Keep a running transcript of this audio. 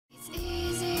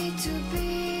The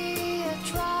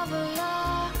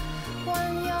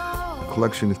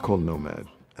collection is called Nomad,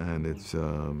 and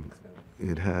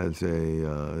it has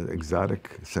a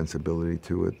exotic sensibility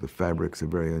to it. The fabrics are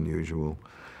very unusual,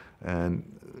 and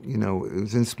you know, it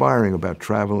was inspiring about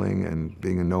traveling and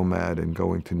being a nomad and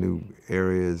going to new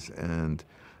areas and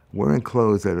wearing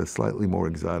clothes that are slightly more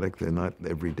exotic. They're not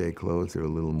everyday clothes, they're a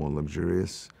little more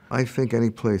luxurious. I think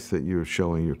any place that you're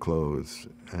showing your clothes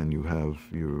and you have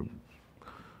your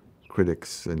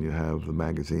critics and you have the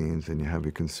magazines and you have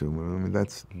your consumer, I mean,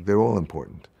 they're all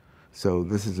important. So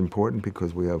this is important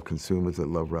because we have consumers that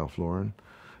love Ralph Lauren,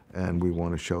 and we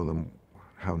want to show them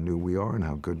how new we are and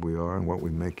how good we are and what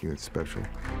we're making it special.